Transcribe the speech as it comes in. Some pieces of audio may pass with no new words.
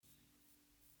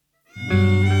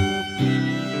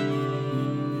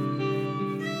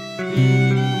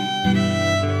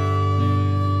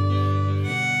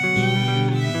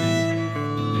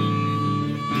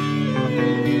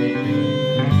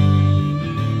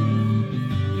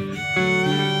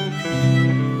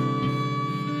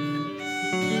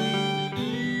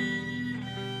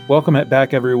Welcome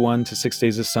back, everyone, to 6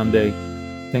 Days of Sunday.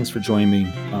 Thanks for joining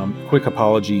me. Quick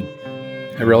apology.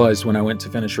 I realized when I went to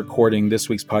finish recording this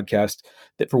week's podcast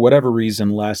that for whatever reason,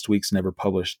 last week's never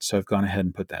published, so I've gone ahead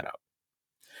and put that out.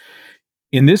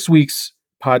 In this week's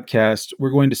podcast, we're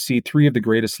going to see three of the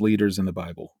greatest leaders in the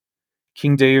Bible: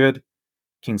 King David,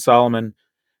 King Solomon,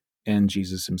 and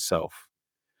Jesus himself.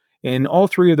 In all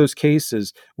three of those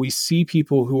cases, we see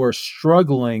people who are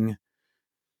struggling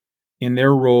in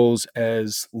their roles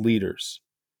as leaders,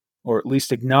 or at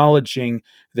least acknowledging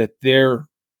that their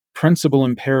principal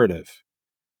imperative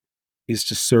is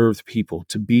to serve people,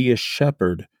 to be a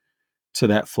shepherd to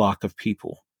that flock of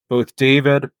people. Both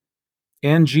David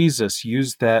and Jesus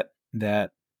used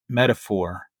that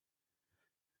metaphor,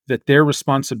 that their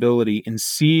responsibility in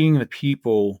seeing the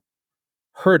people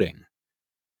hurting,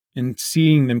 in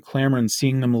seeing them clamor and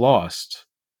seeing them lost,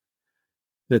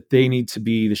 that they need to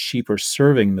be the sheep or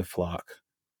serving the flock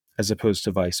as opposed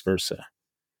to vice versa.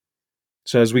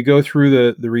 So as we go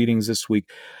through the readings this week,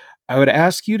 I would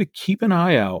ask you to keep an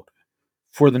eye out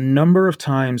for the number of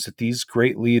times that these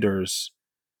great leaders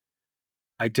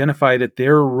identify that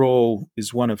their role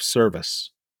is one of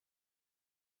service.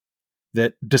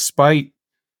 That despite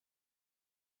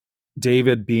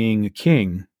David being a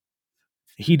king,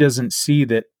 he doesn't see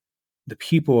that the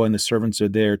people and the servants are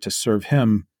there to serve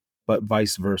him, but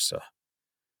vice versa.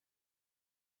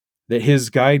 That his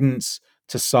guidance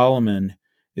to Solomon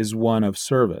is one of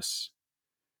service.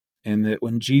 And that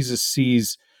when Jesus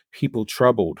sees people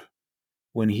troubled,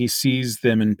 when he sees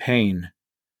them in pain,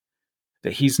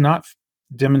 that he's not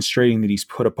demonstrating that he's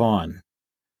put upon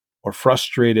or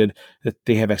frustrated that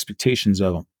they have expectations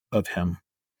of him,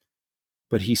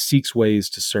 but he seeks ways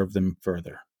to serve them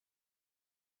further.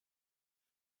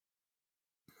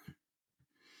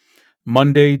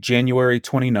 Monday, January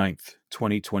 29th,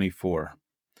 2024.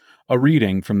 A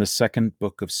reading from the second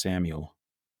book of Samuel.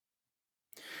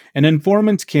 An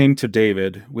informant came to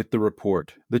David with the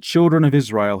report, "The children of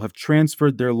Israel have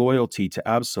transferred their loyalty to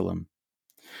Absalom."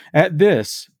 At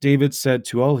this, David said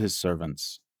to all his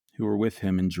servants, who were with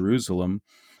him in Jerusalem,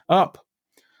 "Up,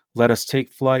 let us take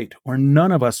flight, or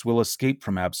none of us will escape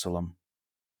from Absalom.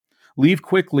 Leave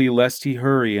quickly, lest he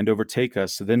hurry and overtake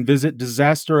us, then visit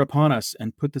disaster upon us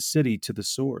and put the city to the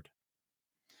sword."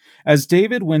 As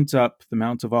David went up the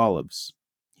Mount of Olives,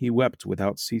 he wept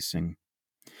without ceasing.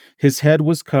 His head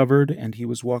was covered, and he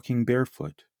was walking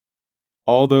barefoot.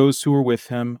 All those who were with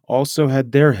him also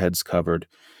had their heads covered,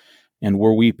 and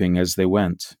were weeping as they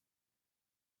went.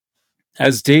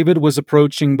 As David was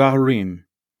approaching Bahurim,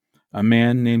 a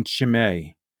man named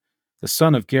Shimei, the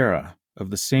son of Gera, of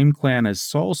the same clan as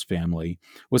Saul's family,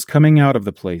 was coming out of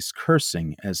the place,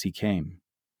 cursing as he came.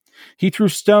 He threw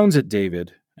stones at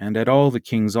David and at all the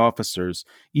king's officers,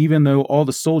 even though all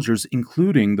the soldiers,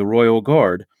 including the royal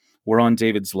guard, were on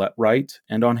David's right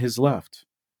and on his left.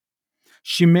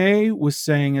 Shimei was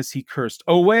saying as he cursed,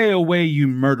 "Away, away, you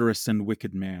murderous and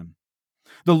wicked man!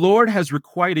 The Lord has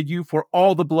requited you for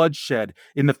all the bloodshed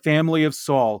in the family of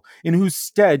Saul, in whose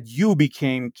stead you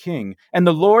became king, and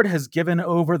the Lord has given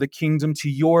over the kingdom to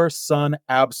your son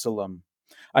Absalom.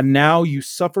 And now you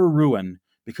suffer ruin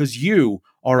because you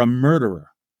are a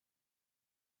murderer."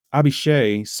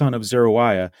 Abishai, son of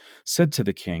Zeruiah, said to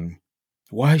the king,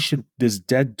 "Why should this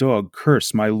dead dog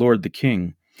curse my lord the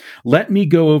king? Let me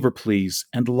go over, please,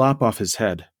 and lop off his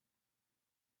head."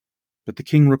 But the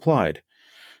king replied,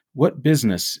 "What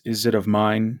business is it of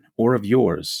mine or of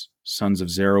yours, sons of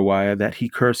Zeruiah, that he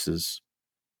curses?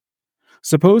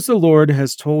 Suppose the Lord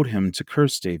has told him to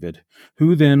curse David,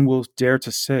 who then will dare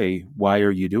to say, 'Why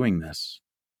are you doing this?'"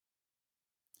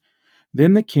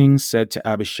 Then the king said to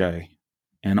Abishai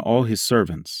and all his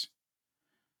servants,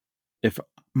 "If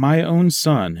my own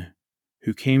son,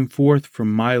 who came forth from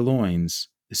my loins,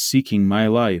 is seeking my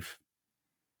life,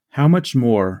 how much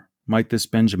more might this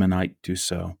Benjaminite do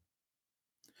so?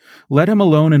 Let him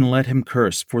alone and let him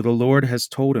curse, for the Lord has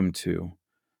told him to.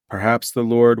 Perhaps the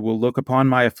Lord will look upon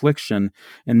my affliction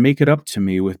and make it up to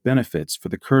me with benefits for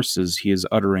the curses he is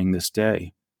uttering this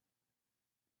day."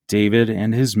 David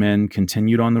and his men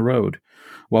continued on the road,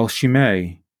 while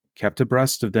Shimei kept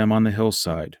abreast of them on the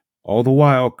hillside, all the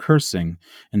while cursing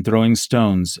and throwing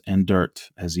stones and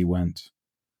dirt as he went.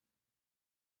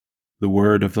 The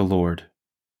word of the Lord.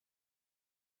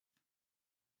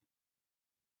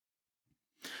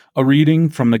 A reading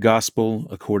from the Gospel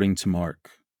according to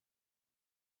Mark.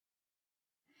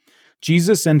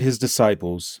 Jesus and his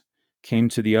disciples came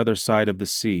to the other side of the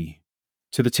sea,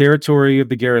 to the territory of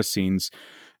the Gerasenes,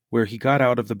 where he got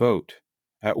out of the boat.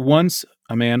 At once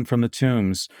a man from the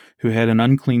tombs, who had an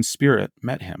unclean spirit,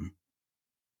 met him.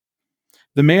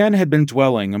 The man had been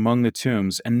dwelling among the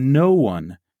tombs, and no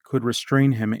one could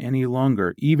restrain him any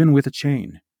longer, even with a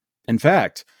chain. In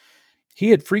fact, he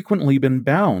had frequently been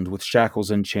bound with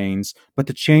shackles and chains, but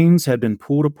the chains had been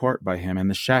pulled apart by him and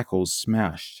the shackles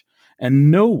smashed,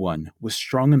 and no one was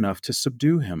strong enough to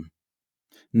subdue him.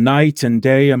 Night and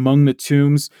day among the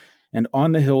tombs and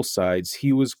on the hillsides,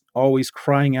 he was always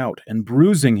crying out and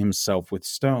bruising himself with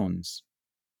stones.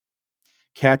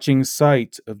 Catching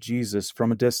sight of Jesus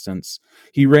from a distance,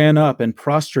 he ran up and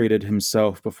prostrated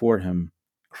himself before him,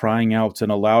 crying out in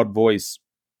a loud voice,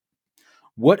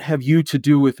 "What have you to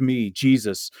do with me,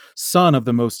 Jesus, Son of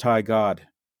the Most High God?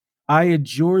 I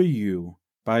adjure you,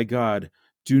 by God,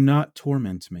 do not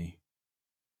torment me."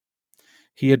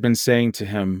 He had been saying to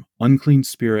him, "Unclean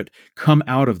spirit, come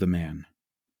out of the man."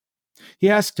 He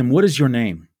asked him, "What is your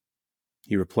name?"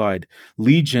 He replied,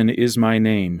 "Legion is my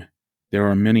name. There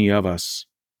are many of us."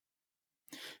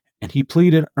 And he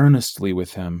pleaded earnestly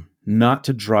with him not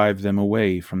to drive them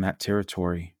away from that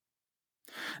territory.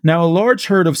 Now a large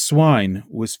herd of swine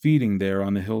was feeding there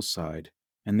on the hillside,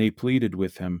 and they pleaded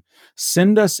with him,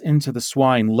 "Send us into the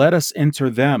swine, let us enter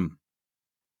them."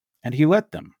 And he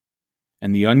let them,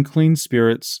 and the unclean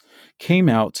spirits came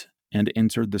out and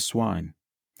entered the swine.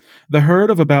 The herd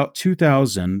of about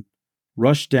 2,000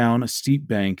 rushed down a steep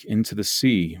bank into the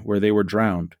sea, where they were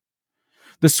drowned.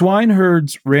 The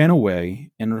swineherds ran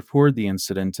away and reported the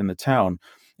incident in the town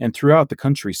and throughout the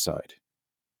countryside,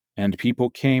 and people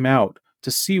came out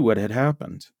to see what had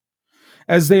happened.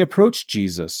 As they approached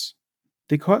Jesus,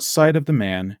 they caught sight of the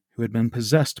man who had been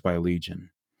possessed by a legion,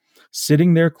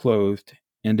 sitting there clothed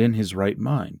and in his right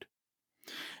mind,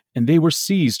 and they were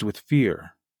seized with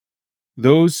fear.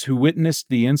 Those who witnessed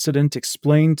the incident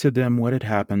explained to them what had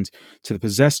happened to the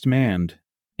possessed man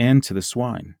and to the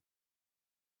swine.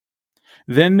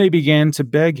 Then they began to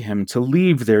beg him to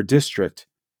leave their district.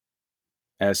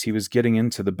 As he was getting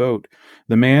into the boat,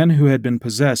 the man who had been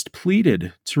possessed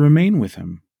pleaded to remain with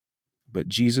him. But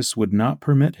Jesus would not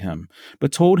permit him,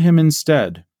 but told him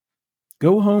instead,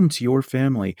 "Go home to your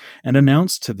family and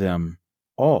announce to them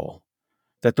all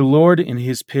that the Lord in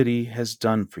his pity has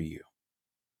done for you."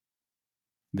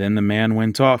 Then the man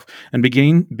went off and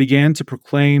began to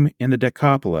proclaim in the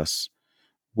Decapolis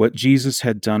what Jesus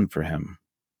had done for him,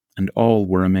 and all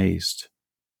were amazed.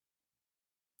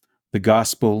 The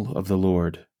Gospel of the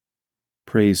Lord.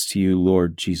 Praise to you,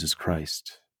 Lord Jesus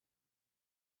Christ.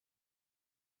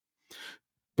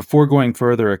 Before going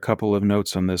further, a couple of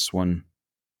notes on this one.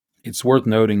 It's worth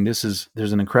noting there's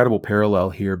an incredible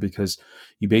parallel here because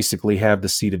you basically have the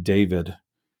seed of David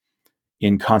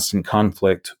in constant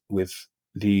conflict with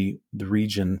the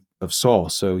region of Saul.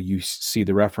 So you see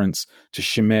the reference to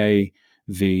Shimei,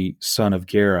 the son of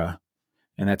Gera,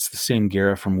 and that's the same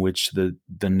Gera from which the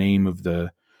name of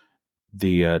the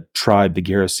tribe, the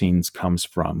Gerasenes, comes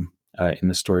from in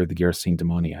the story of the Gerasene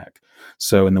demoniac.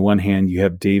 So, in the one hand, you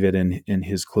have David and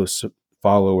his close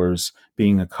followers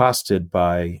being accosted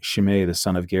by Shimei, the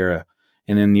son of Gera,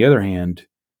 and in the other hand,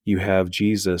 you have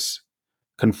Jesus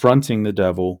confronting the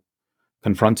devil,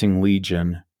 confronting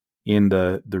Legion in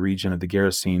the region of the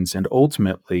Gerasenes, and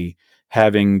ultimately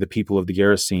having the people of the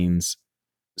Gerasenes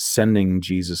sending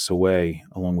Jesus away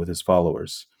along with his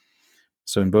followers.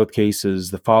 So in both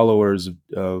cases, the followers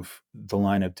of the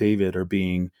line of David are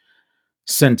being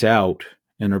sent out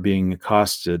and are being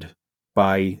accosted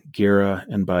by Gera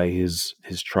and by his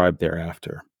tribe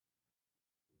thereafter.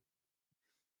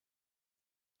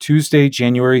 Tuesday,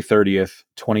 January 30th,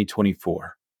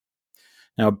 2024.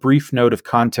 Now, a brief note of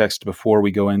context before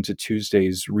we go into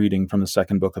Tuesday's reading from the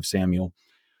second book of Samuel,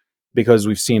 because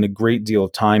we've seen a great deal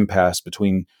of time pass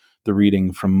between the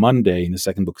reading from Monday in the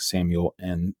second book of Samuel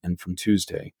and from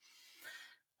Tuesday.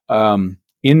 In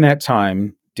that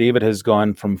time, David has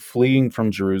gone from fleeing from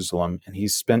Jerusalem, and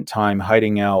he's spent time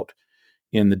hiding out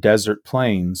in the desert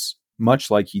plains,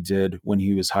 much like he did when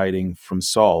he was hiding from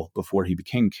Saul before he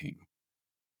became king.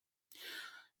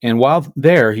 And while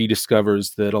there, he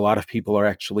discovers that a lot of people are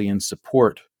actually in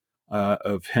support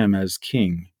of him as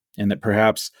king, and that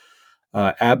perhaps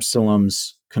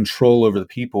Absalom's control over the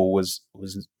people was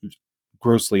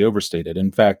grossly overstated.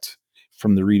 In fact,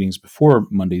 from the readings before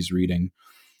Monday's reading,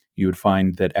 you would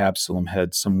find that Absalom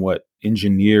had somewhat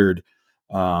engineered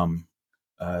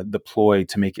the ploy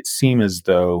to make it seem as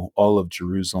though all of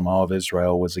Jerusalem, all of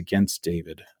Israel was against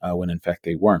David, when in fact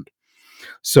they weren't.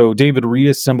 So David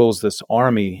reassembles this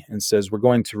army and says, "We're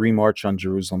going to remarch on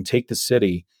Jerusalem, take the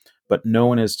city, but no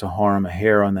one is to harm a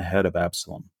hair on the head of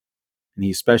Absalom." And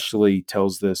he especially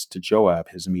tells this to Joab,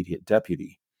 his immediate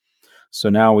deputy. So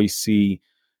now we see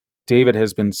David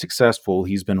has been successful.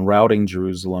 He's been routing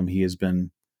Jerusalem. He has been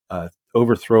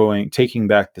taking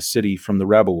back the city from the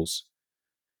rebels,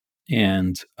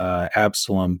 and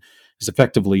Absalom is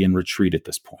effectively in retreat at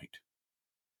this point.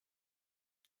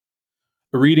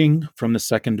 A reading from the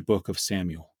second book of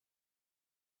Samuel.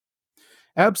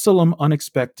 Absalom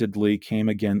unexpectedly came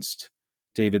against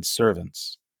David's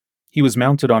servants. He was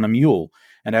mounted on a mule,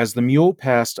 and as the mule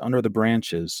passed under the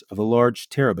branches of a large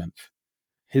terebinth,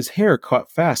 his hair caught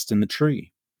fast in the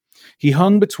tree. He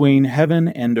hung between heaven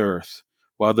and earth,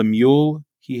 while the mule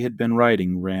he had been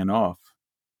riding ran off.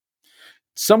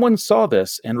 Someone saw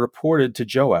this and reported to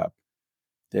Joab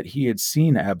that he had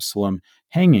seen Absalom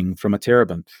hanging from a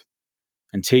terebinth,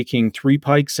 and taking 3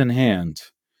 pikes in hand,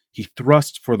 he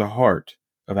thrust for the heart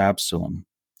of Absalom,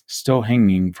 still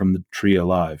hanging from the tree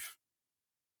alive.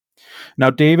 Now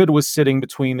David was sitting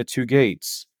between the 2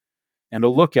 gates, and a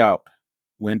lookout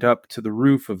went up to the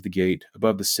roof of the gate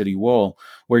above the city wall,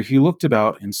 where he looked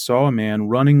about and saw a man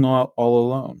running all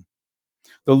alone.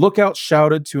 The lookout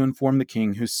shouted to inform the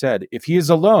king, who said, "If he is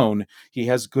alone, he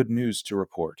has good news to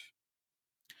report."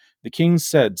 The king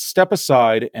said, "Step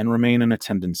aside and remain in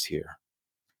attendance here."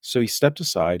 So he stepped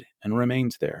aside and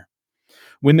remained there.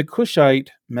 When the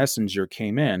Cushite messenger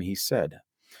came in, he said,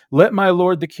 "Let my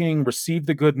lord the king receive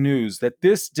the good news that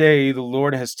this day the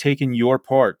Lord has taken your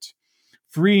part,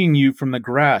 freeing you from the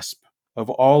grasp of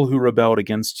all who rebelled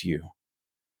against you."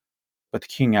 But the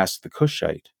king asked the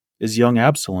Cushite, "Is young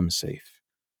Absalom safe?"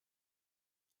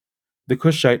 The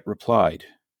Cushite replied,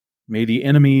 "May the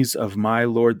enemies of my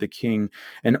lord the king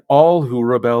and all who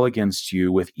rebel against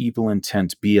you with evil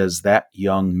intent be as that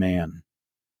young man."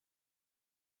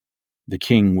 The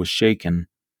king was shaken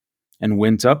and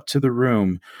went up to the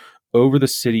room over the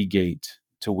city gate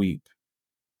to weep.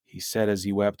 He said as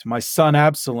he wept, "My son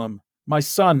Absalom, my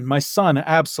son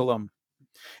Absalom,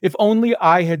 if only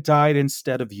I had died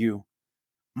instead of you.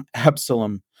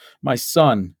 Absalom, my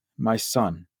son, my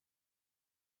son."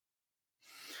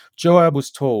 Joab was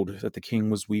told that the king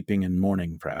was weeping and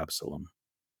mourning for Absalom.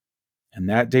 And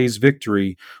that day's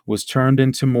victory was turned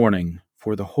into mourning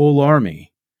for the whole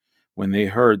army when they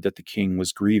heard that the king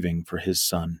was grieving for his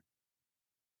son.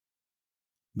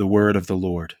 The word of the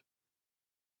Lord.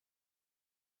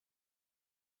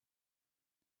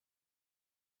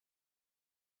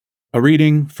 A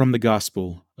reading from the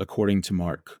Gospel according to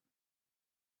Mark.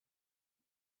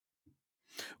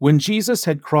 When Jesus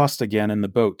had crossed again in the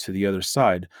boat to the other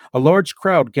side, a large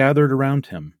crowd gathered around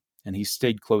him, and he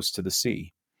stayed close to the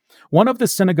sea. One of the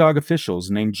synagogue officials,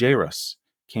 named Jairus,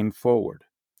 came forward.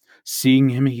 Seeing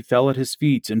him, he fell at his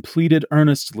feet and pleaded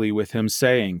earnestly with him,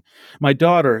 saying, "My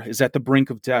daughter is at the brink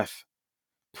of death.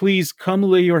 Please come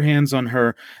lay your hands on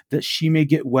her, that she may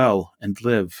get well and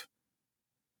live."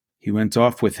 He went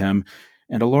off with him,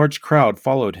 and a large crowd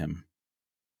followed him.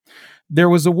 There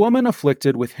was a woman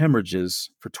afflicted with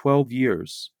hemorrhages for 12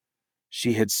 years.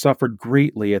 She had suffered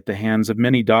greatly at the hands of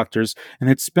many doctors and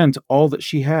had spent all that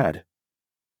she had.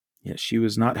 Yet she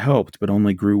was not helped, but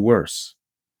only grew worse.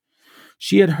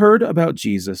 She had heard about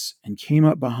Jesus and came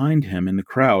up behind him in the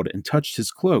crowd and touched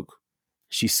his cloak.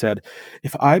 She said,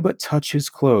 "If I but touch his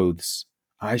clothes,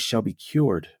 I shall be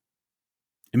cured."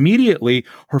 Immediately,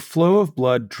 her flow of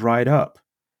blood dried up.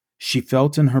 She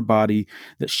felt in her body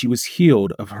that she was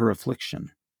healed of her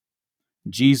affliction.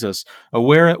 Jesus,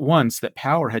 aware at once that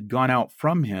power had gone out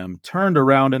from him, turned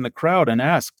around in the crowd and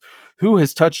asked, "Who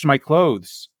has touched my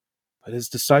clothes?" But his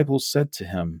disciples said to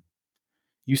him,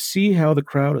 "You see how the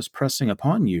crowd is pressing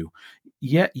upon you,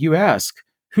 yet you ask,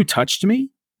 'Who touched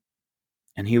me?'"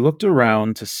 And he looked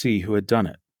around to see who had done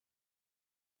it.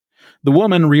 The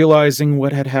woman, realizing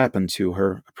what had happened to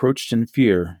her, approached in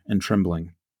fear and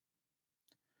trembling.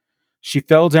 She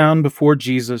fell down before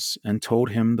Jesus and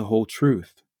told him the whole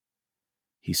truth.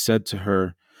 He said to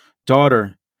her,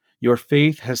 "Daughter, your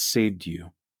faith has saved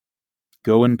you.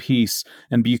 Go in peace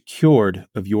and be cured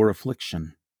of your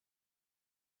affliction."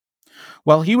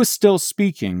 While he was still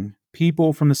speaking,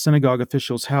 people from the synagogue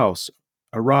official's house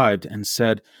arrived and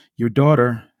said, "Your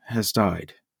daughter has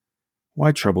died.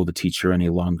 Why trouble the teacher any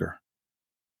longer?"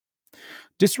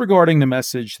 Disregarding the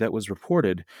message that was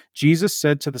reported, Jesus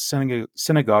said to the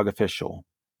synagogue official,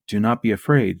 "Do not be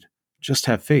afraid, just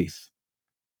have faith."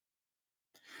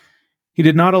 He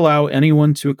did not allow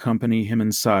anyone to accompany him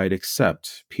inside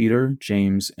except Peter,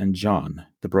 James, and John,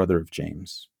 the brother of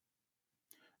James.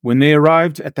 When they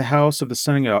arrived at the house of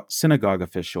the synagogue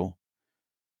official,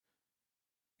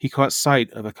 he caught sight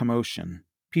of a commotion,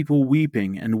 people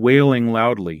weeping and wailing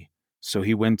loudly. So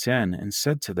he went in and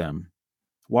said to them,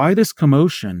 "Why this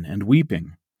commotion and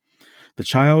weeping? The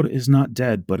child is not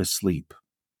dead, but asleep."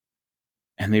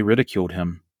 And they ridiculed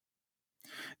him.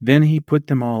 Then he put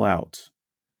them all out.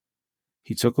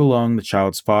 he took along the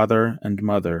child's father and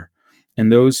mother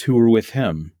and those who were with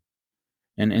him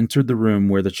and entered the room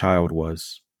where the child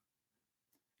was.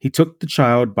 He took the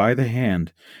child by the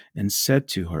hand and said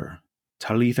to her,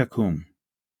 Talitha cum,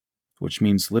 which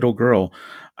means, little girl,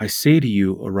 I say to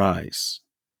you, arise.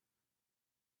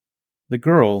 The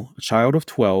girl, a child of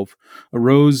 12,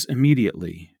 arose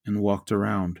immediately and walked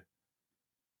around.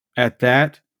 At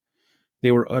that,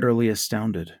 they were utterly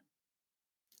astounded.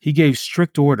 He gave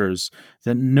strict orders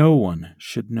that no one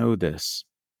should know this,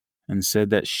 and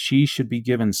said that she should be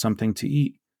given something to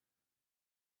eat.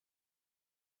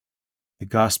 The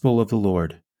Gospel of the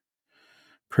Lord.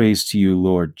 Praise to you,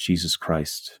 Lord Jesus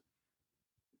Christ.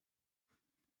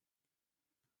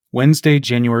 Wednesday,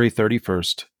 January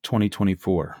 31st,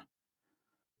 2024.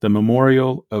 The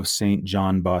Memorial of St.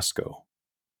 John Bosco,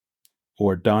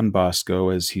 or Don Bosco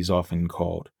as he's often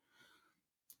called.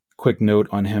 Quick note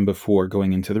on him before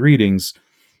going into the readings.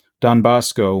 Don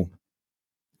Bosco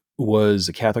was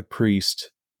a Catholic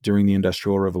priest during the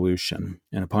Industrial Revolution,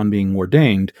 and upon being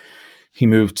ordained, he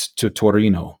moved to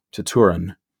Torino, to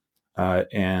Turin,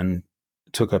 and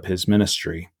took up his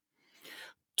ministry.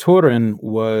 Turin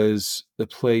was the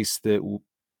place that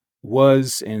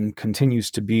was and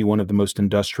continues to be one of the most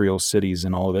industrial cities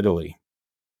in all of Italy.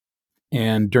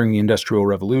 And during the Industrial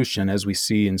Revolution, as we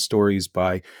see in stories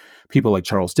by people like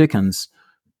Charles Dickens,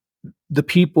 the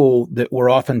people that were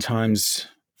oftentimes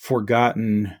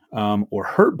forgotten or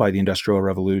hurt by the Industrial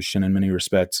Revolution in many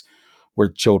respects were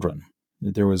children.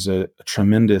 There was a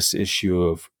tremendous issue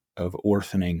of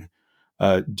orphaning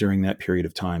during that period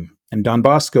of time. And Don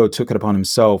Bosco took it upon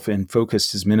himself and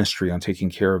focused his ministry on taking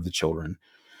care of the children.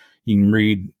 You can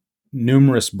read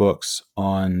numerous books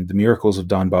on the miracles of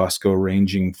Don Bosco,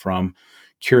 ranging from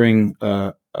curing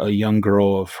a young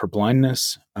girl of her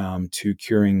blindness to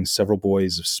curing several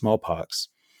boys of smallpox.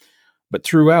 But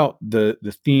throughout, the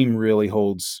theme really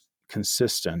holds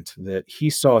consistent that he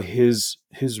saw his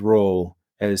role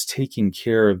as taking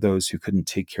care of those who couldn't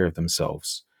take care of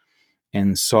themselves,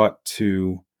 and sought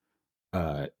to,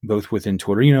 both within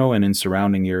Torino and in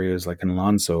surrounding areas like in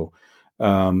Lanzo,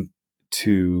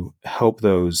 to help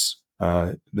those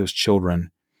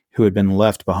children who had been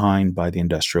left behind by the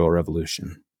Industrial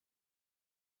Revolution.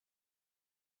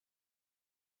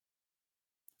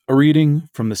 A reading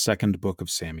from the second book of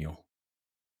Samuel.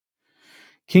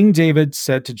 King David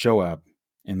said to Joab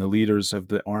and the leaders of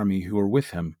the army who were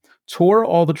with him, "Tour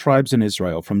all the tribes in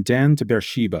Israel from Dan to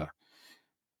Beersheba,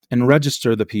 and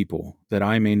register the people, that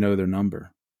I may know their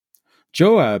number."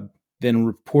 Joab then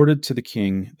reported to the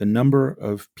king the number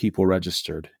of people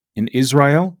registered. In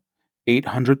Israel,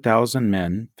 800,000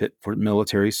 men fit for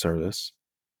military service.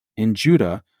 In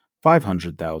Judah,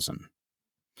 500,000.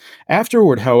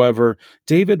 Afterward, however,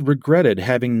 David regretted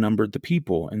having numbered the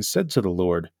people and said to the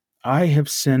Lord, "I have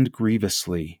sinned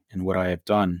grievously in what I have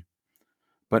done.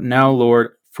 But now,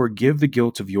 Lord, forgive the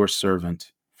guilt of your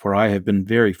servant, for I have been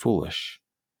very foolish."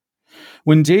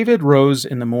 When David rose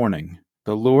in the morning,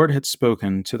 the Lord had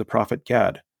spoken to the prophet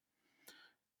Gad,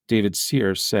 David's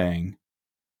seer, saying,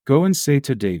 "Go and say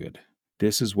to David,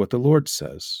 this is what the Lord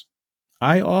says.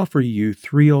 I offer you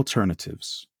 3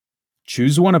 alternatives.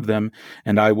 Choose one of them,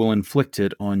 and I will inflict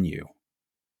it on you."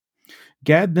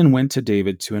 Gad then went to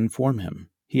David to inform him.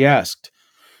 He asked,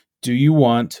 "Do you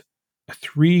want a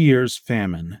 3 years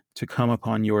famine to come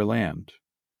upon your land,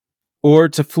 or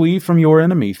to flee from your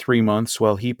enemy 3 months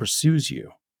while he pursues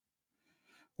you,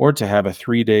 or to have a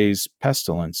 3 days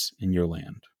pestilence in your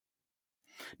land?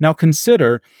 Now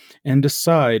consider and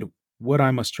decide what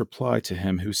I must reply to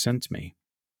him who sent me."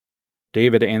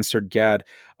 David answered Gad,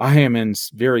 "I am in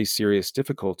very serious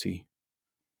difficulty.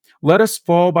 Let us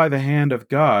fall by the hand of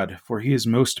God, for he is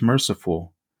most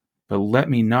merciful, but let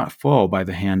me not fall by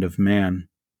the hand of man."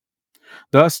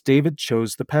 Thus David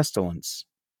chose the pestilence.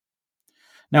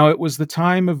 Now it was the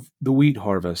time of the wheat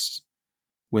harvest,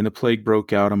 when the plague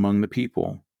broke out among the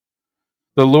people.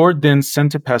 The Lord then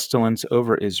sent a pestilence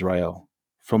over Israel,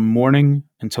 from morning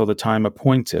until the time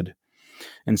appointed,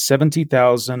 and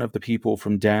 70,000 of the people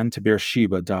from Dan to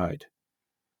Beersheba died.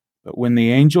 But when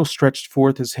the angel stretched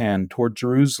forth his hand toward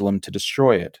Jerusalem to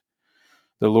destroy it,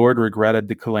 the Lord regretted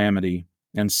the calamity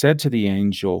and said to the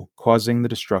angel causing the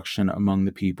destruction among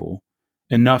the people,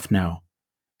 "Enough now,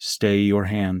 stay your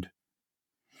hand."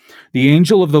 The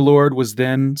angel of the Lord was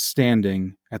then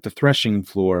standing at the threshing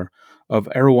floor of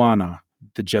Araunah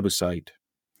the Jebusite.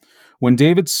 When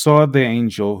David saw the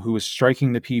angel who was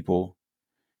striking the people,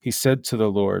 he said to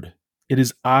the Lord, "It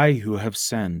is I who have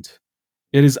sinned.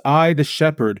 It is I, the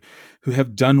shepherd, who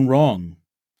have done wrong.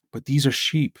 But these are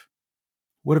sheep.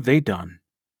 What have they done?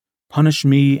 Punish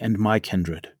me and my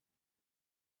kindred."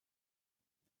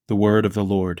 The word of the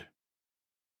Lord.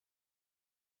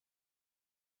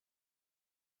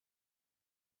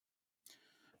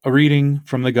 A reading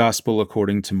from the Gospel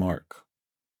according to Mark.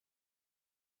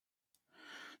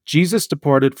 Jesus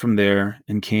departed from there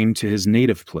and came to his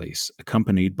native place,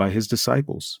 accompanied by his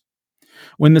disciples.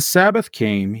 When the Sabbath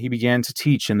came, he began to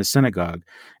teach in the synagogue,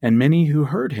 and many who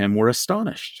heard him were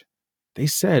astonished. They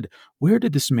said, "Where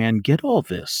did this man get all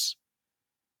this?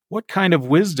 What kind of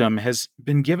wisdom has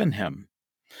been given him?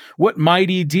 What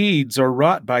mighty deeds are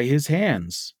wrought by his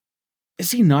hands?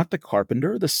 Is he not the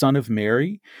carpenter, the son of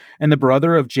Mary, and the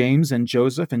brother of James and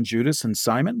Joseph and Judas and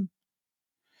Simon?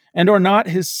 And are not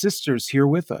his sisters here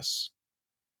with us?"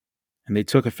 And they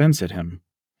took offense at him.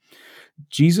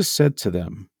 Jesus said to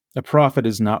them, "A prophet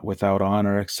is not without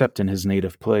honor except in his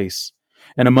native place,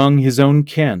 and among his own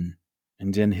kin,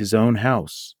 and in his own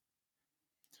house."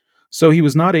 So he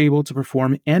was not able to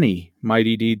perform any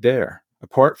mighty deed there,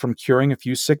 apart from curing a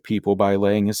few sick people by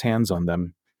laying his hands on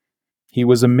them. He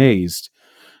was amazed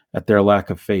at their lack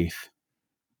of faith.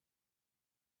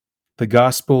 The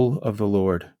Gospel of the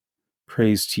Lord.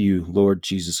 Praise to you, Lord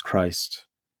Jesus Christ.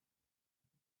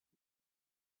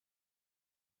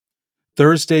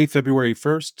 Thursday, February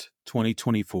 1st,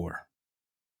 2024.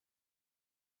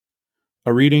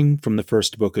 A reading from the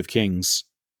first book of Kings.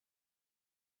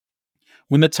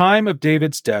 When the time of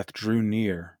David's death drew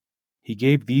near, he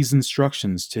gave these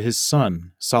instructions to his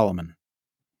son, Solomon.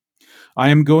 "I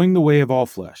am going the way of all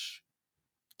flesh.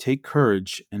 Take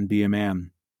courage and be a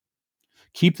man.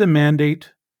 Keep the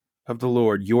mandate of the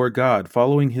Lord your God,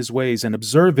 following his ways and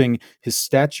observing his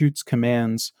statutes,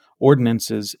 commands,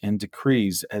 ordinances, and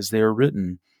decrees as they are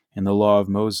written in the law of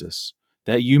Moses,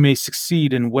 that you may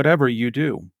succeed in whatever you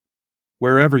do,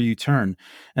 wherever you turn,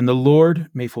 and the Lord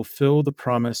may fulfill the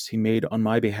promise he made on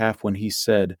my behalf when he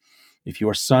said, 'If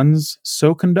your sons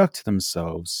so conduct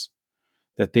themselves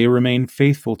that they remain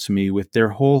faithful to me with their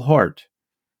whole heart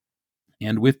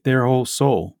and with their whole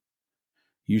soul,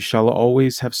 you shall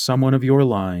always have someone of your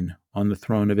line on the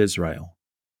throne of Israel.'"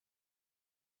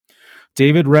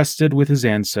 David rested with his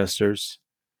ancestors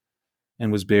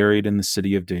and was buried in the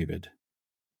city of David.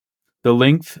 The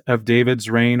length of David's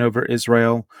reign over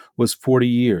Israel was 40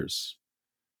 years.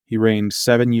 He reigned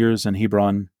 7 years in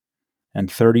Hebron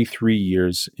and 33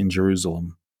 years in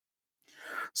Jerusalem.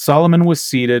 Solomon was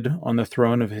seated on the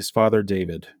throne of his father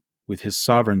David, with his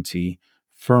sovereignty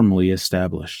firmly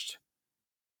established.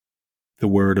 The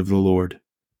word of the Lord.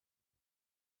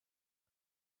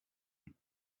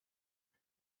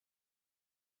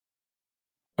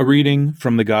 A reading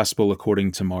from the Gospel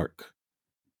according to Mark.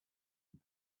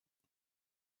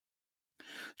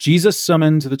 Jesus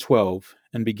summoned the 12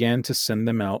 and began to send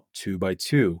them out 2 by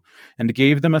 2, and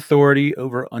gave them authority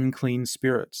over unclean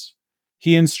spirits.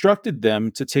 He instructed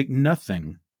them to take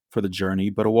nothing for the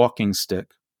journey but a walking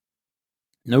stick,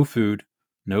 no food,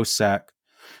 no sack,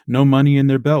 no money in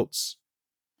their belts.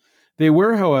 They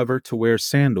were, however, to wear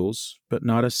sandals, but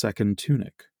not a second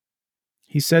tunic.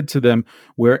 He said to them,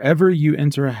 "Wherever you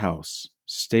enter a house,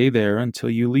 stay there until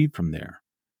you leave from there.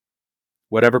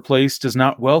 Whatever place does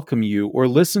not welcome you or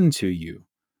listen to you,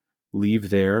 leave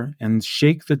there and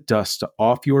shake the dust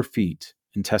off your feet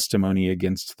in testimony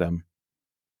against them."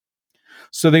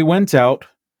 So they went out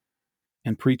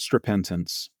and preached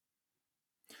repentance.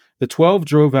 The 12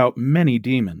 drove out many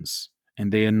demons,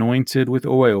 and they anointed with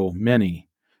oil many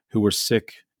who were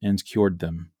sick and cured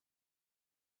them.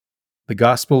 The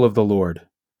Gospel of the Lord.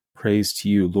 Praise to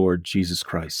you, Lord Jesus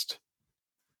Christ.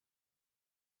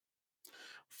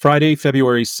 Friday,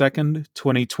 February 2nd,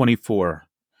 2024.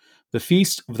 The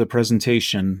Feast of the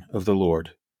Presentation of the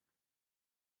Lord.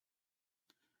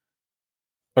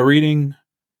 A reading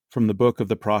from the book of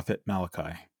the prophet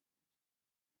Malachi.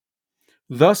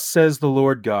 Thus says the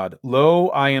Lord God, "Lo,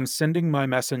 I am sending my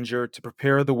messenger to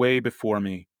prepare the way before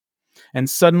me. And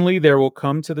suddenly there will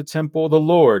come to the temple the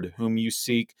Lord whom you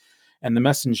seek, and the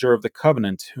messenger of the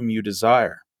covenant whom you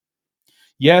desire.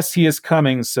 Yes, he is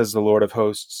coming, says the Lord of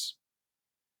hosts.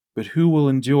 But who will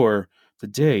endure the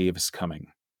day of his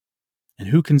coming? And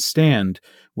who can stand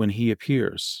when he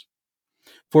appears?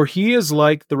 For he is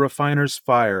like the refiner's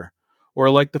fire, or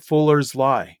like the fuller's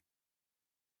lye.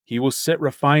 He will sit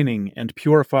refining and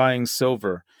purifying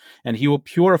silver, and he will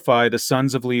purify the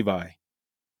sons of Levi,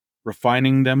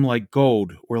 refining them like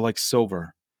gold or like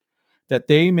silver, that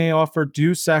they may offer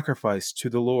due sacrifice to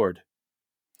the Lord.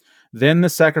 Then the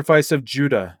sacrifice of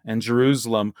Judah and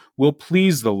Jerusalem will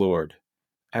please the Lord,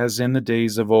 as in the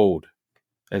days of old,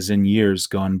 as in years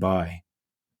gone by.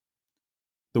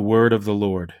 The word of the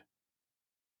Lord.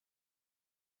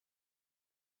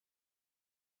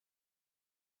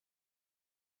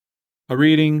 A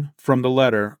reading from the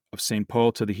letter of St.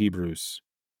 Paul to the Hebrews.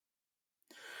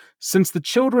 Since the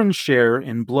children share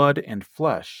in blood and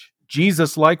flesh,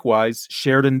 Jesus likewise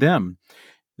shared in them,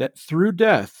 that through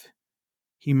death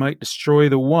he might destroy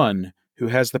the one who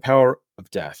has the power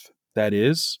of death, that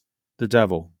is, the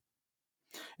devil,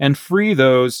 and free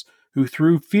those who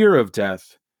through fear of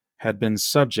death had been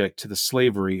subject to the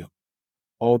slavery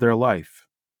all their life.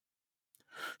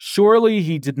 Surely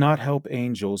he did not help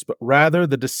angels, but rather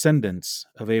the descendants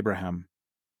of Abraham.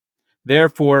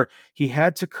 Therefore, he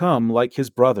had to come like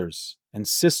his brothers and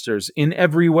sisters in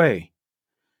every way,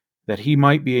 that he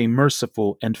might be a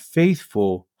merciful and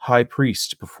faithful high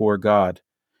priest before God,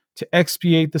 to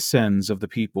expiate the sins of the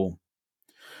people.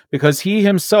 Because he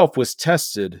himself was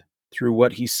tested through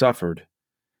what he suffered,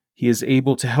 he is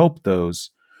able to help those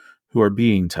who are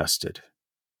being tested.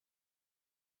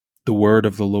 The word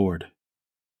of the Lord.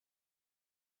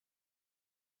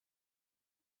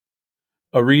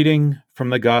 A reading from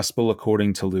the Gospel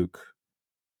according to Luke.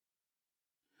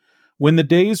 When the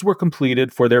days were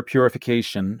completed for their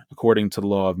purification, according to the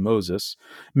law of Moses,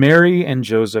 Mary and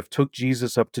Joseph took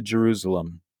Jesus up to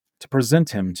Jerusalem to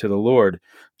present him to the Lord,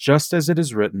 just as it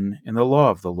is written in the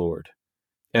law of the Lord.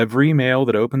 Every male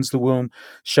that opens the womb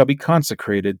shall be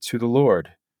consecrated to the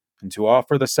Lord, and to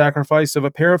offer the sacrifice of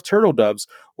a pair of turtle doves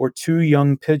or 2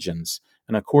 young pigeons,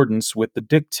 in accordance with the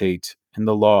dictate in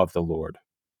the law of the Lord.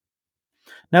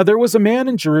 Now there was a man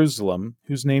in Jerusalem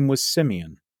whose name was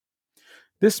Simeon.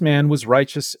 This man was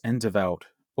righteous and devout,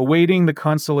 awaiting the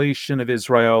consolation of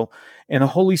Israel, and the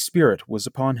Holy Spirit was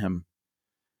upon him.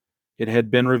 It had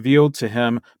been revealed to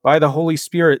him by the Holy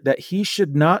Spirit that he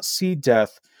should not see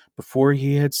death before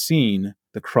he had seen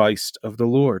the Christ of the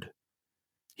Lord.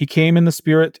 He came in the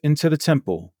Spirit into the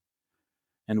temple,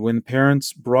 and when the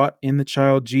parents brought in the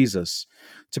child Jesus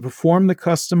to perform the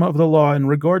custom of the law in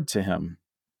regard to him,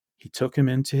 he took him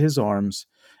into his arms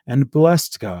and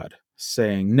blessed God,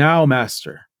 saying, "Now,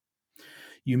 Master,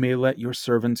 you may let your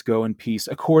servant go in peace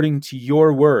according to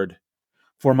your word,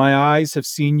 for my eyes have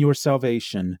seen your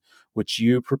salvation, which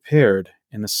you prepared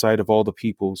in the sight of all the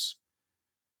peoples,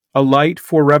 a light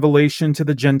for revelation to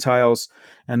the Gentiles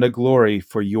and a glory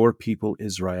for your people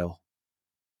Israel."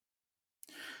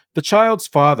 The child's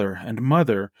father and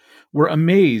mother were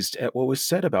amazed at what was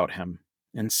said about him,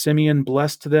 and Simeon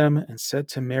blessed them and said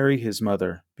to Mary his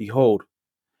mother, "Behold,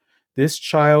 this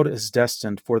child is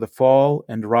destined for the fall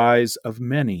and rise of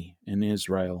many in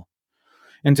Israel,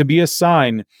 and to be a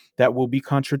sign that will be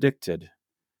contradicted,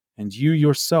 and you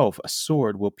yourself a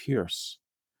sword will pierce,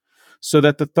 so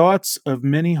that the thoughts of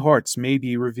many hearts may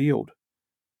be revealed.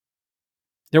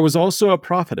 There was also a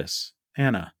prophetess,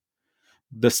 Anna,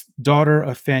 the daughter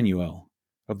of Phanuel,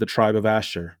 of the tribe of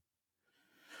Asher.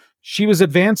 She was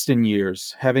advanced in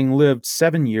years, having lived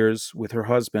 7 years with her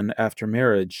husband after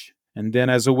marriage, and then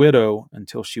as a widow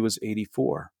until she was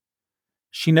 84.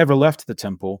 She never left the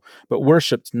temple, but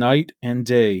worshipped night and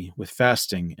day with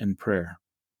fasting and prayer.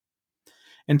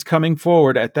 And coming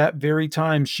forward at that very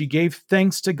time, she gave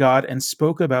thanks to God and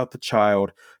spoke about the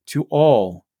child to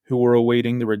all who were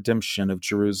awaiting the redemption of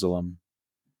Jerusalem.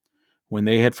 When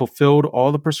they had fulfilled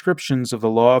all the prescriptions of the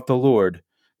law of the Lord,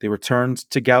 they returned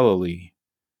to Galilee,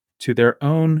 to their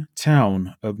own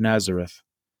town of Nazareth.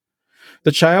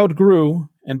 The child grew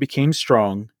and became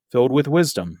strong, filled with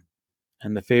wisdom,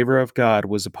 and the favor of God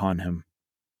was upon him.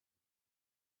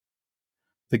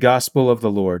 The Gospel of the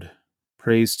Lord.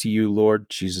 Praise to you, Lord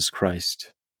Jesus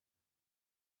Christ.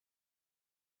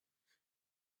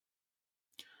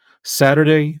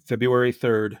 Saturday, February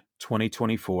 3rd,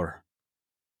 2024.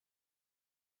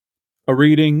 A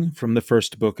reading from the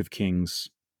first book of Kings.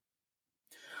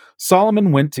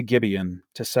 Solomon went to Gibeon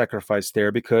to sacrifice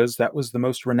there because that was the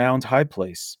most renowned high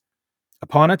place.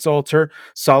 Upon its altar,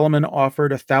 Solomon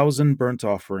offered 1,000 burnt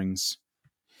offerings.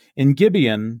 In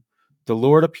Gibeon, the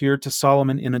Lord appeared to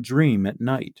Solomon in a dream at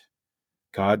night.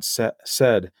 God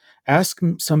said, "Ask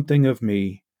something of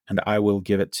me, and I will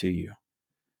give it to you."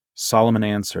 Solomon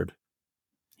answered,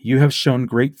 "You have shown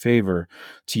great favor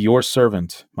to your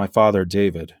servant, my father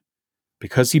David,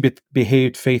 because he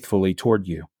behaved faithfully toward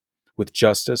you, with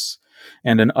justice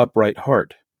and an upright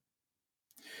heart.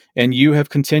 And you have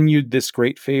continued this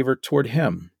great favor toward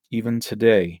him, even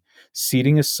today,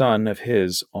 seating a son of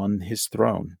his on his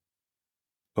throne.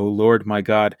 O Lord my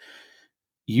God,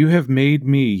 you have made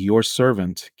me your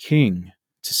servant, king,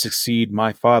 to succeed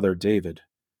my father David.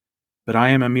 But I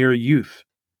am a mere youth,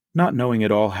 not knowing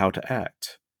at all how to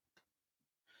act.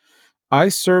 I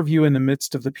serve you in the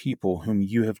midst of the people whom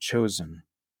you have chosen,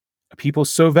 a people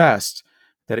so vast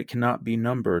that it cannot be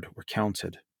numbered or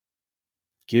counted.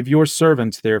 Give your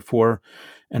servant, therefore,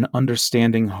 an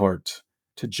understanding heart,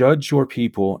 to judge your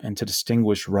people and to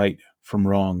distinguish right from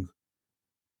wrong.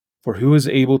 For who is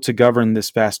able to govern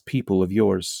this vast people of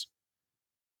yours?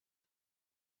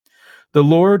 The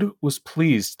Lord was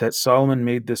pleased that Solomon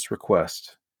made this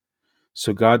request.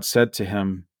 So God said to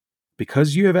him,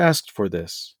 because you have asked for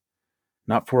this,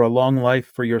 not for a long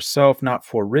life for yourself, not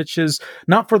for riches,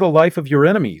 not for the life of your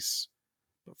enemies,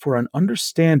 but for an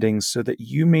understanding so that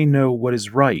you may know what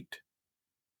is right,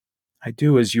 I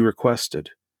do as you requested.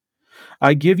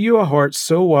 I give you a heart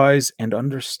so wise and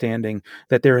understanding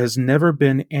that there has never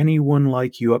been anyone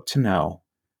like you up to now,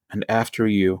 and after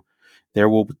you, there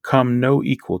will become no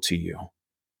equal to you.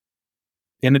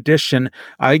 In addition,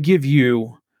 I give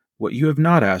you what you have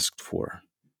not asked for,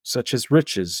 such as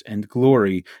riches and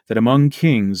glory, that among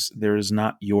kings there is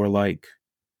not your like.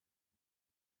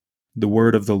 The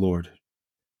word of the Lord.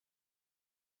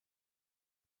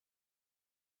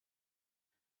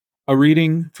 A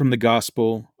reading from the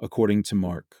Gospel according to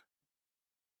Mark.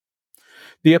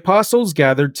 The apostles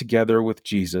gathered together with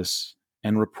Jesus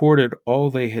and reported all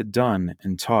they had done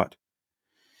and taught.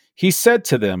 He said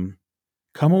to them,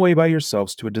 come away by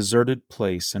yourselves to a deserted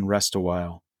place and rest a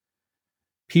while.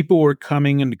 People were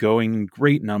coming and going in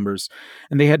great numbers,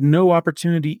 and they had no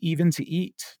opportunity even to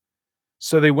eat.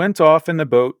 So they went off in the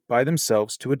boat by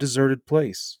themselves to a deserted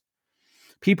place.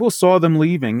 People saw them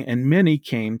leaving, and many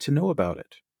came to know about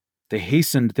it. They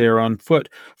hastened there on foot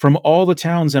from all the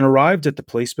towns and arrived at the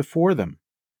place before them.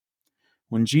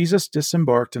 When Jesus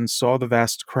disembarked and saw the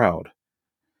vast crowd,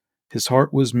 his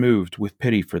heart was moved with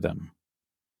pity for them,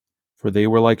 for they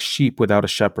were like sheep without a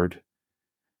shepherd,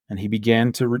 and he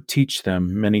began to teach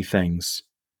them many things.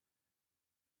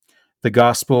 The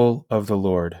Gospel of the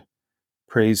Lord.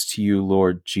 Praise to you,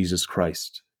 Lord Jesus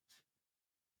Christ.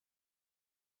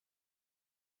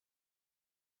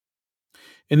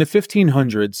 In the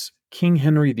 1500s, King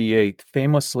Henry VIII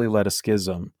famously led a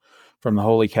schism from the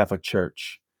Holy Catholic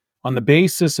Church on the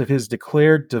basis of his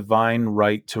declared divine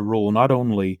right to rule not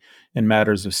only in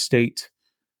matters of state,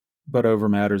 but over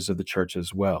matters of the church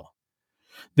as well.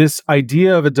 This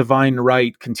idea of a divine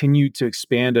right continued to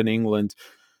expand in England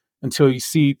until you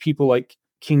see people like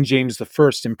King James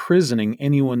I imprisoning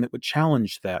anyone that would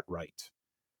challenge that right.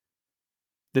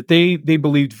 That they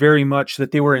believed very much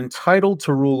that they were entitled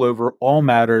to rule over all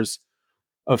matters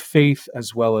of faith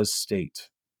as well as state.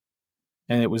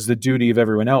 And it was the duty of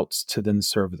everyone else to then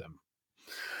serve them.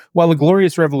 While the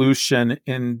Glorious Revolution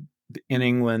in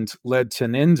England led to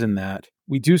an end in that,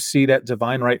 we do see that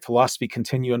divine right philosophy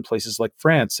continue in places like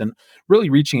France and really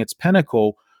reaching its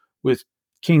pinnacle with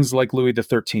kings like Louis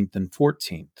XIII and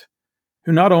XIV,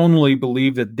 who not only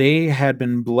believed that they had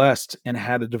been blessed and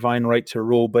had a divine right to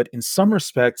rule, but in some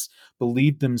respects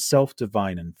believed themselves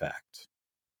divine, in fact.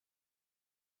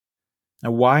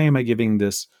 Now, why am I giving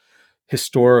this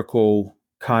historical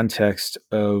context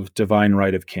of divine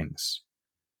right of kings?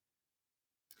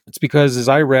 It's because as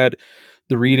I read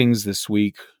the readings this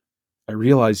week, I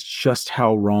realized just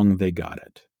how wrong they got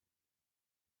it.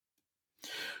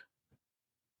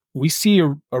 We see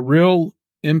a real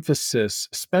emphasis,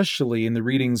 especially in the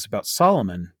readings about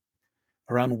Solomon,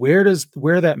 around where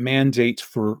that mandate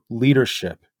for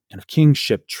leadership and of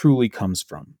kingship truly comes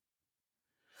from.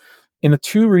 In the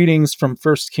two readings from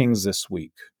 1 Kings this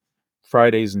week,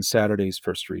 Fridays and Saturdays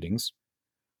first readings,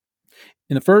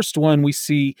 in the first one we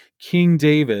see King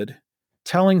David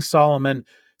telling Solomon,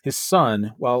 his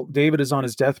son, while David is on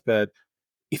his deathbed,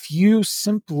 if you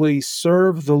simply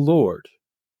serve the Lord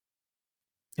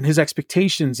in his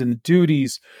expectations, in the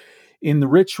duties, in the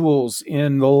rituals,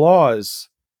 in the laws,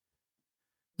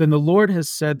 then the Lord has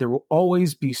said there will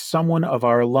always be someone of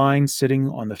our line sitting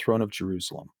on the throne of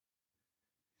Jerusalem.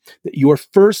 That your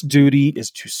first duty is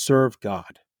to serve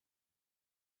God.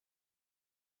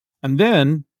 And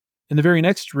then, in the very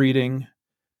next reading,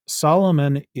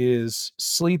 Solomon is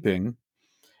sleeping,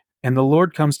 and the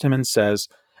Lord comes to him and says,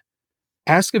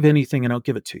 ask of anything and I'll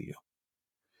give it to you.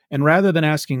 And rather than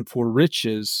asking for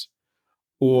riches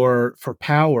or for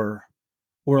power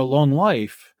or a long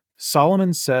life,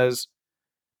 Solomon says,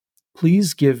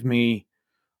 please give me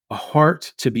a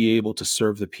heart to be able to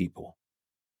serve the people.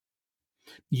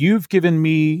 You've given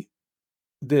me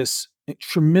this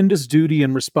tremendous duty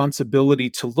and responsibility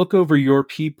to look over your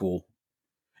people,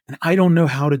 and I don't know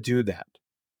how to do that.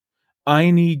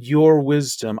 I need your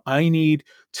wisdom. I need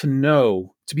to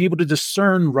know, to be able to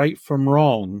discern right from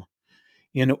wrong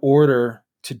in order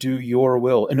to do your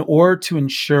will, in order to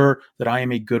ensure that I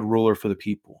am a good ruler for the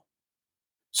people.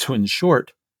 So in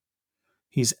short,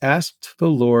 he's asked the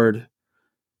Lord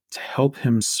to help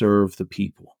him serve the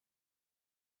people.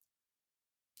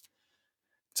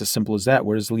 It's as simple as that.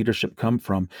 Where does leadership come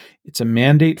from? It's a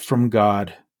mandate from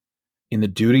God in the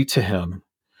duty to him,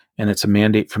 and it's a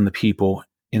mandate from the people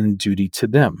in duty to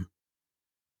them.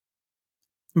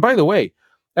 And by the way,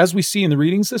 as we see in the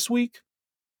readings this week,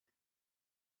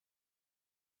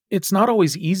 it's not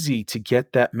always easy to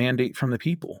get that mandate from the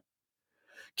people.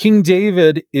 King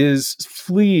David is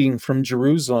fleeing from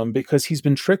Jerusalem because he's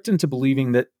been tricked into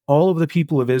believing that all of the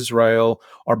people of Israel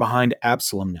are behind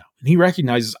Absalom now. And he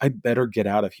recognizes, I better get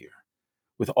out of here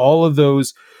with all of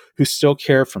those who still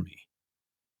care for me.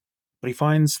 But he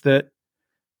finds that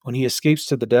when he escapes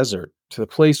to the desert, to the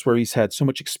place where he's had so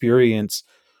much experience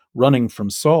running from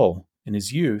Saul in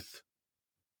his youth,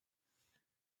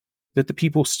 that the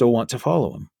people still want to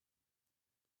follow him.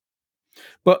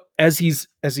 But as he's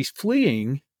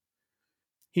fleeing,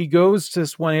 he goes to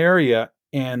this one area,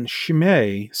 and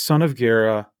Shimei, son of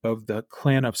Gera of the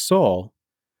clan of Saul,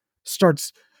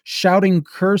 starts shouting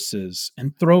curses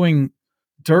and throwing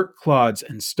dirt clods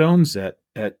and stones at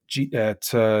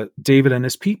David and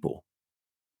his people.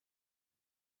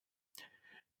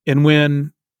 And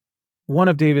when one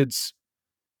of David's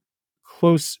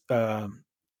close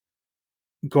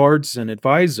guards and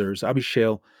advisors,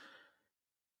 Abishai,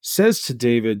 says to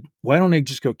David, "Why don't I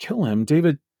just go kill him?"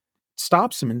 David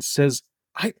stops him and says,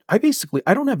 I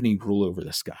don't have any rule over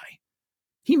this guy.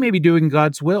 He may be doing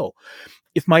God's will.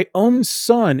 If my own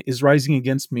son is rising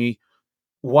against me,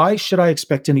 why should I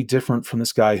expect any different from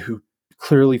this guy who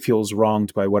clearly feels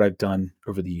wronged by what I've done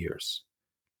over the years?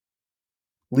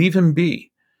 Leave him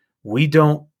be. We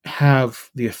don't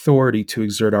have the authority to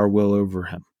exert our will over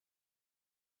him.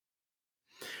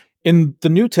 In the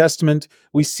New Testament,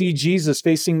 we see Jesus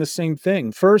facing the same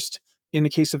thing. First, in the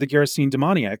case of the Gerasene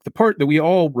demoniac, the part that we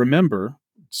all remember,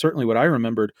 certainly what I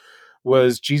remembered,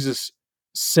 was Jesus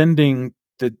sending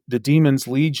the demon's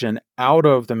legion out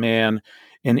of the man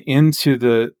and into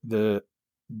the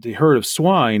herd of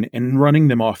swine and running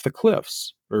them off the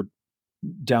cliffs or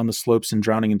down the slopes and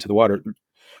drowning into the water.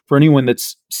 For anyone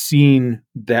that's seen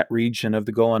that region of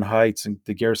the Golan Heights and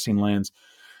the Gerasene lands,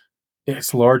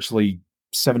 it's largely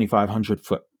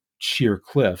 7,500-foot sheer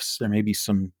cliffs. There may be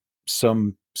some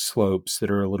slopes that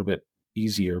are a little bit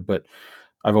easier, but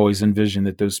I've always envisioned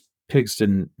that those pigs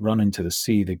didn't run into the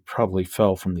sea. They probably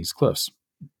fell from these cliffs.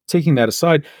 Taking that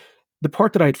aside, the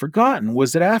part that I had forgotten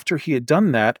was that after he had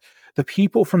done that, the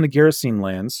people from the Gerasene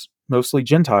lands, mostly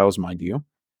Gentiles, mind you,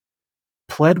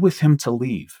 pled with him to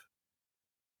leave.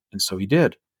 And so he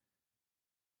did.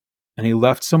 And he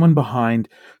left someone behind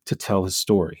to tell his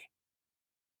story.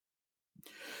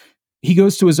 He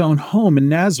goes to his own home in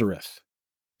Nazareth,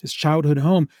 his childhood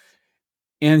home,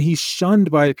 and he's shunned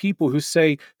by people who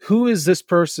say, who is this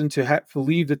person to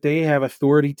believe that they have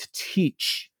authority to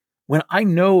teach? When I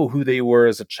know who they were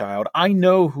as a child, I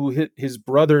know who his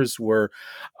brothers were,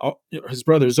 his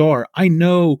brothers are, I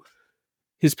know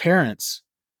his parents.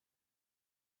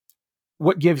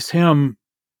 What gives him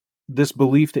this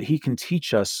belief that he can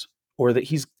teach us, or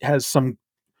that has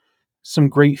some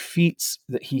great feats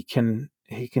that he can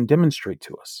demonstrate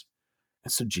to us?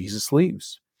 And so Jesus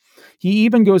leaves. He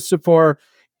even goes so far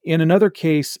in another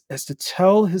case as to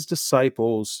tell his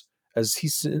disciples, as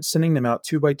he's sending them out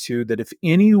two by two, that if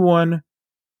anyone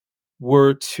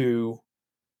were to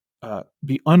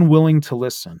be unwilling to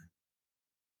listen,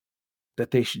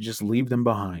 that they should just leave them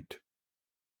behind,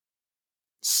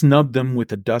 snub them with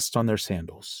the dust on their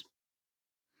sandals.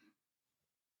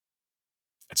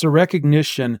 It's a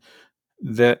recognition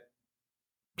that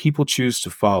people choose to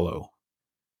follow,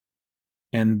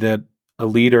 and that a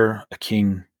leader, a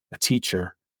king, a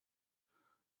teacher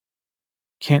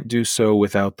can't do so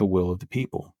without the will of the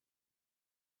people.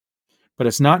 But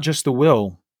it's not just the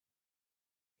will,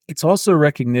 it's also a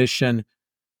recognition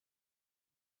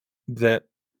that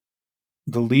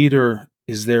the leader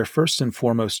is there first and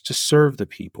foremost to serve the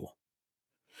people.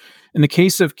 In the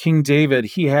case of King David,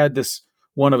 he had this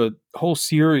one of a whole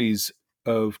series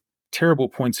of terrible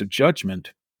points of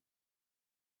judgment.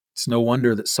 It's no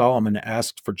wonder that Solomon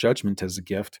asked for judgment as a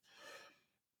gift,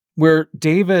 where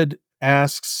David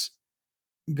asks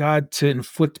God to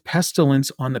inflict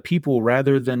pestilence on the people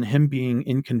rather than him being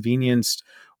inconvenienced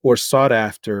or sought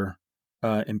after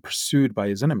and pursued by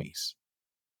his enemies.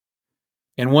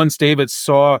 And once David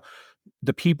saw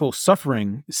the people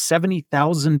suffering,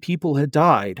 70,000 people had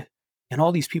died, and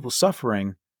all these people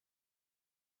suffering,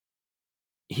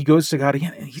 he goes to God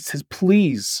again and he says,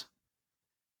 please,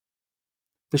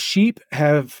 the sheep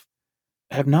have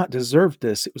not deserved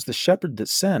this. It was the shepherd that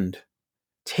sinned.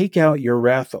 Take out your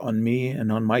wrath on me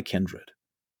and on my kindred.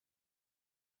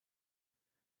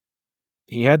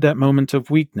 He had that moment of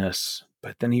weakness,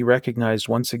 but then he recognized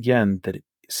once again that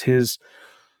it's his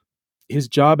his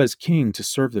job as king to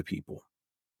serve the people.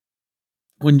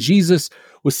 When Jesus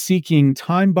was seeking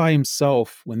time by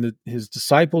himself, when his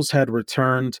disciples had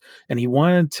returned and he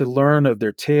wanted to learn of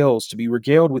their tales, to be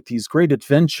regaled with these great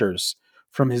adventures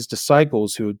from his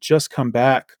disciples who had just come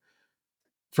back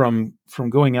from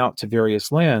going out to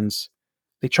various lands,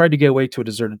 they tried to get away to a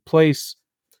deserted place.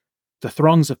 The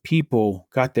throngs of people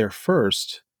got there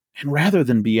first, and rather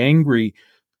than be angry,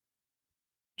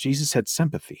 Jesus had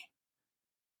sympathy.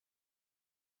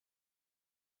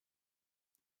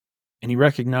 And he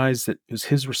recognized that it was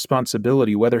his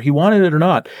responsibility, whether he wanted it or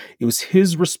not, it was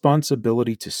his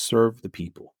responsibility to serve the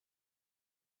people.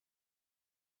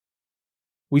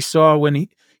 We saw when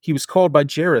he was called by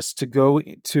Jairus to go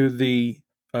to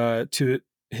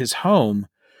his home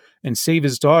and save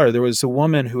his daughter. There was a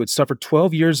woman who had suffered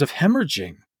 12 years of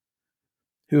hemorrhaging,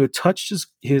 who had touched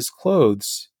his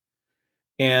clothes,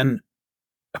 and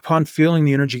upon feeling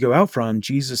the energy go out from him,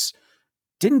 Jesus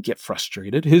didn't get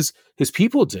frustrated. His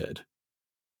people did.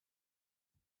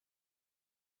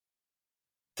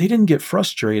 They didn't get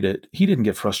frustrated. He didn't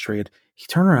get frustrated. He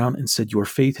turned around and said, "Your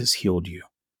faith has healed you.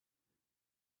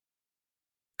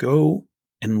 Go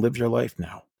and live your life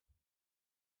now."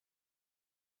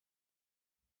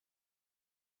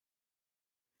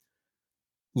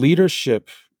 Leadership,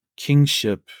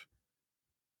 kingship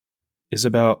is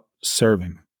about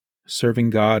serving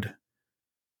God,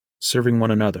 serving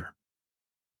one another.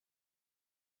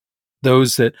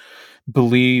 Those that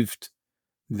believed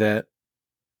that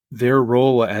their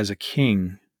role as a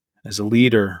king, as a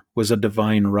leader, was a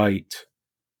divine right,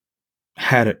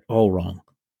 had it all wrong.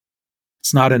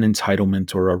 It's not an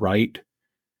entitlement or a right.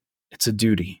 It's a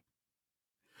duty.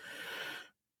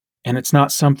 And it's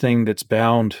not something that's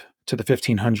bound to the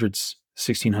 1500s,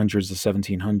 1600s, the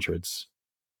 1700s.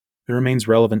 It remains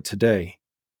relevant today.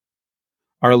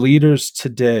 Our leaders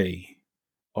today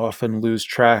often lose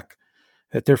track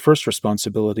that their first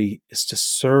responsibility is to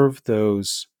serve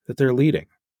those that they're leading.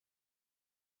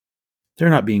 They're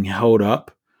not being held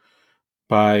up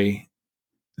by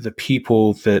the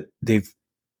people that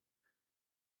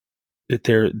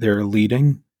they're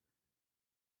leading.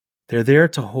 They're there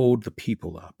to hold the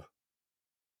people up.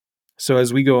 So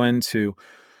as we go into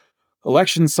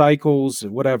election cycles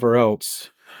and whatever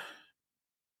else,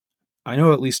 I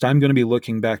know at least I'm going to be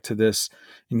looking back to this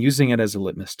and using it as a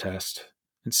litmus test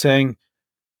and saying,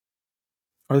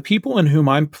 are the people in whom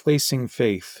I'm placing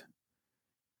faith,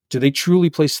 do they truly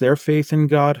place their faith in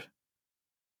God?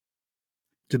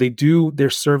 Do they do their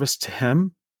service to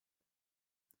Him?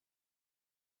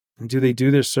 And do they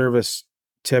do their service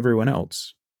to everyone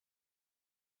else?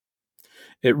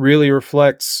 It really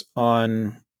reflects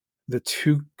on the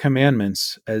two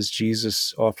commandments as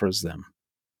Jesus offers them.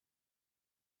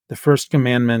 The first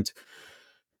commandment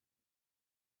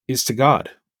is to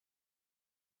God.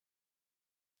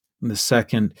 And the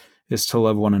second is to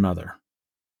love one another.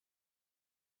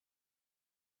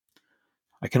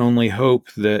 I can only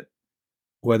hope that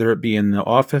whether it be in the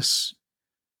office,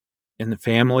 in the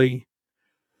family,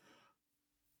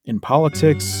 in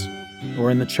politics, or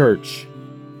in the church,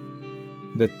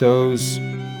 that those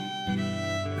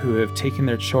who have taken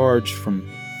their charge from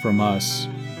us,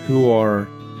 who are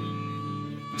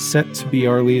set to be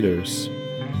our leaders,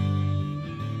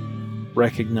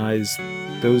 recognize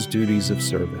those duties of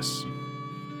service,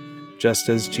 just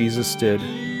as Jesus did,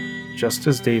 just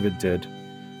as David did,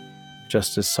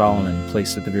 just as Solomon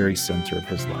placed at the very center of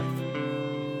his life.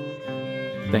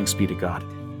 Thanks be to God.